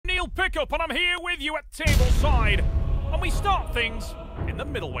Daniel Pickup, and I'm here with you at tableside. And we start things in the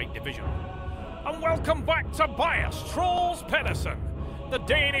middleweight division. And welcome back Tobias Troels Pedersen. The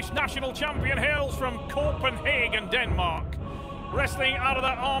Danish national champion hails from Copenhagen, Denmark. Wrestling out of the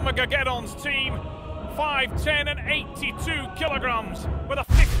Armwrestling team, 5'10" and 82 kilograms, with a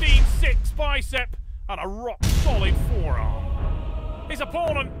 15-6 bicep and a rock-solid forearm. His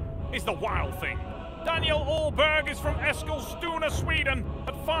opponent is the Wild Thing. Daniel Aberg is from Eskilstuna, Sweden.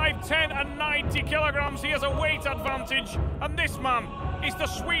 At 5'10" and 90 kilograms, he has a weight advantage, and this man is the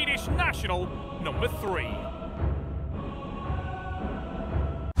Swedish national number 3.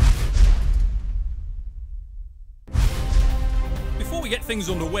 Before we get things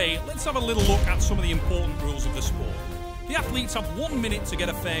underway, let's have a little look at some of the important rules of the sport. The athletes have 1 minute to get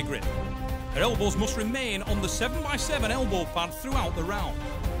a fair grip. Their elbows must remain on the 7x7 elbow pad throughout the round.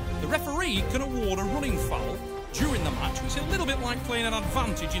 The referee can award a running foul during the match, which is a little bit like playing an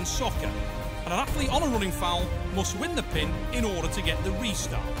advantage in soccer. And an athlete on a running foul must win the pin in order to get the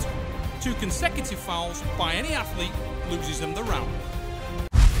restart. 2 consecutive fouls by any athlete loses them the round.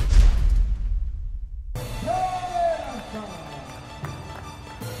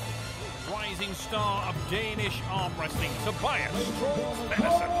 Rising star of Danish arm wrestling, Tobias Troels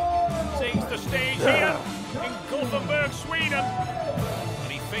Pedersen, takes the stage here in Gothenburg, Sweden.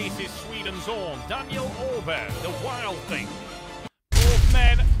 Faces Sweden's own Daniel Aberg, the Wild Thing. Both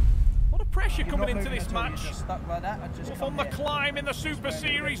men, a lot of pressure coming into this match. Both on the climb in the Super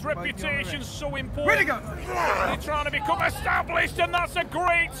Series, reputation's so important. They're trying to become established, and that's a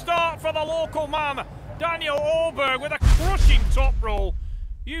great start for the local man, Daniel Aberg, with a crushing top roll.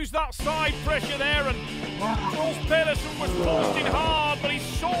 Used that side pressure there, and Troels Pedersen was posting hard, but he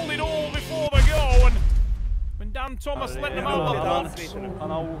sold it all before the go. And when Dan Thomas let them out the box,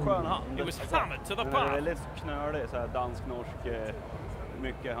 he was hammered to the pad. Väldigt knölig, så här dansk-norsk,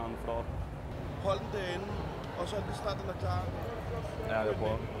 mycket handflat. Hold den derinde, og så lige snart den er klar. Ja, det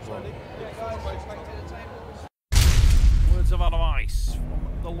på. Words of advice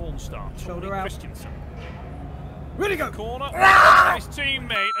from the Lone Star, Tony Christensen. Ready to go! Corner, his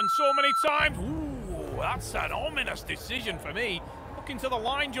teammate, and so many times. Ooh, that's an ominous decision for me. Looking to the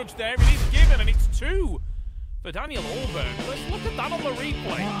line judge there, it is given, and it's 2. For Daniel Aberg. Let's look at that on the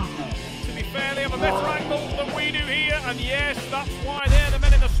replay. To be fair, they have a better angle than we do here, and yes, that's why they're the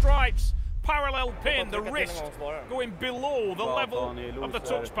men in the stripes. Parallel pin, the wrist going below the level of the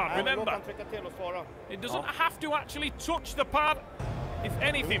touchpad. Remember, it doesn't have to actually touch the pad. If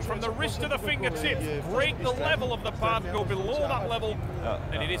anything, from the wrist to the fingertips, break the level of the pad, go below that level,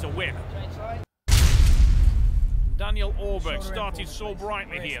 and it is a win. Daniel Aberg started so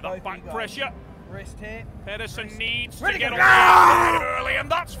brightly here, that back pressure. Pedersen needs to get on the outside early, and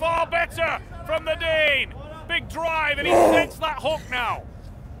that's far better from the Dane. Big drive, and he sets that hook now.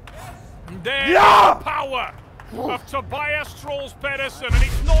 And there's the power of Tobias Troels Pedersen, and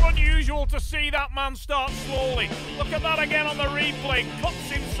it's not unusual to see that man start slowly. Look at that again on the replay.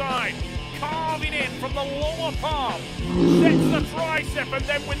 Cuts inside, carving in from the lower palm. Sets the tricep, and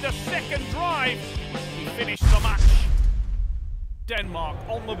then with the second drive, he finished the match. Denmark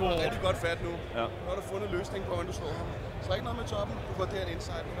on the board. Rigtig godt fat nu. Ja. Nu har du fundet en løsning på, hvordan du slår ham. Så ikke noget med toppen. Du får der en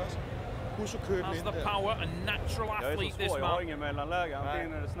inside, ikke også? Husk at købe den ind der. Has the power, a natural athlete, this man. Jag har ingen mellanläge.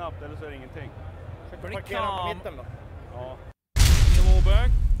 Antingen är det snabbt eller så är det ingenting. Pretty calm. Daniel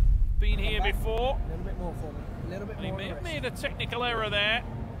Aberg, been here before. He may have made a technical error there.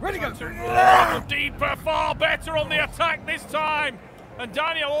 Ready to go! A little deeper, far better on the attack this time. And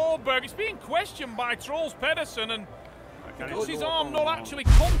Daniel Aberg is being questioned by Troels Pedersen, and because his arm not actually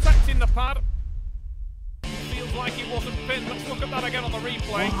contacting the pad, feels like it wasn't pinned. Let's look at that again on the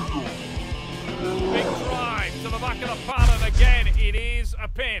replay. Big drive to the back of the pad, and again it is a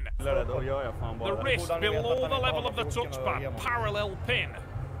pin. The wrist below the level of the touchpad, parallel pin.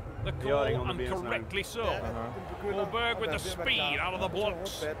 The call, and correctly so. Aberg with the speed out of the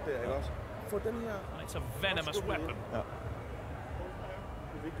blocks. And it's a venomous weapon.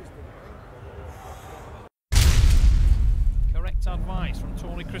 Correct advice from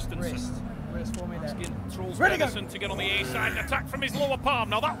Tony Christensen. Asking Troels Pedersen to get on the A side and attack from his lower palm.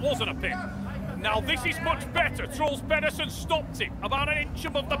 Now that wasn't a pin. Now this is much better. Troels Pedersen stopped it about an inch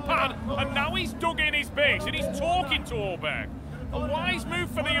above the pad, and now he's dug in his base and he's talking to Aberg. A wise move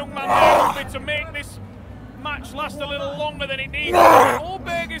for the young man there to make this match last a little longer than it needs.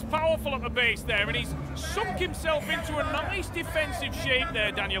 Aberg is powerful at the base there, and he's sunk himself into a nice defensive shape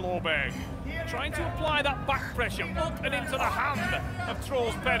there, Daniel Aberg. Trying to apply that back pressure up and into the hand of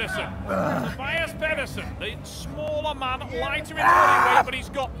Troels Pedersen. Tobias Pedersen, the smaller man, lighter in body weight, but he's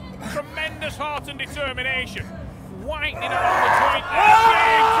got tremendous heart and determination. Whitening out on the joint there.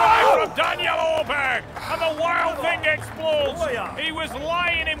 Big drive explodes. He was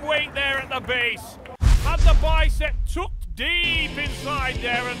lying in wait there at the base. Had the bicep tucked deep inside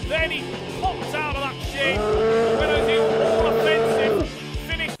there, and then he popped out of that shape. All offensive.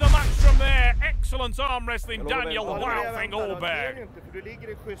 Finished the match from there. Excellent arm wrestling, Daniel Wild Thing Aberg. Du ligger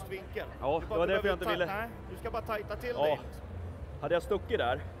i schysst vinkel. Ja, det var därför jag inte ville. Nej, du ska bara tajta till Ja. dig. Hade jag stuckit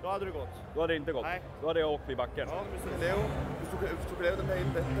där, Då hade du gått. då hade det inte gått. Nej. Då hade jag åkt i backen. Ja, Hvis du kan lave den der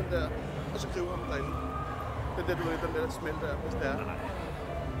indvendt, den der, og så gribe ham derinde. Den der, du ved, den der smelt der, hvis det er.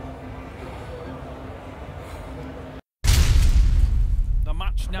 The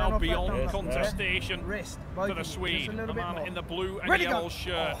match now beyond contestation for the Swede, the man in the blue and yellow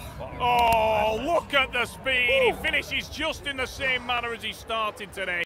shirt. Oh, look at the speed! He finishes just in the same manner as he started today.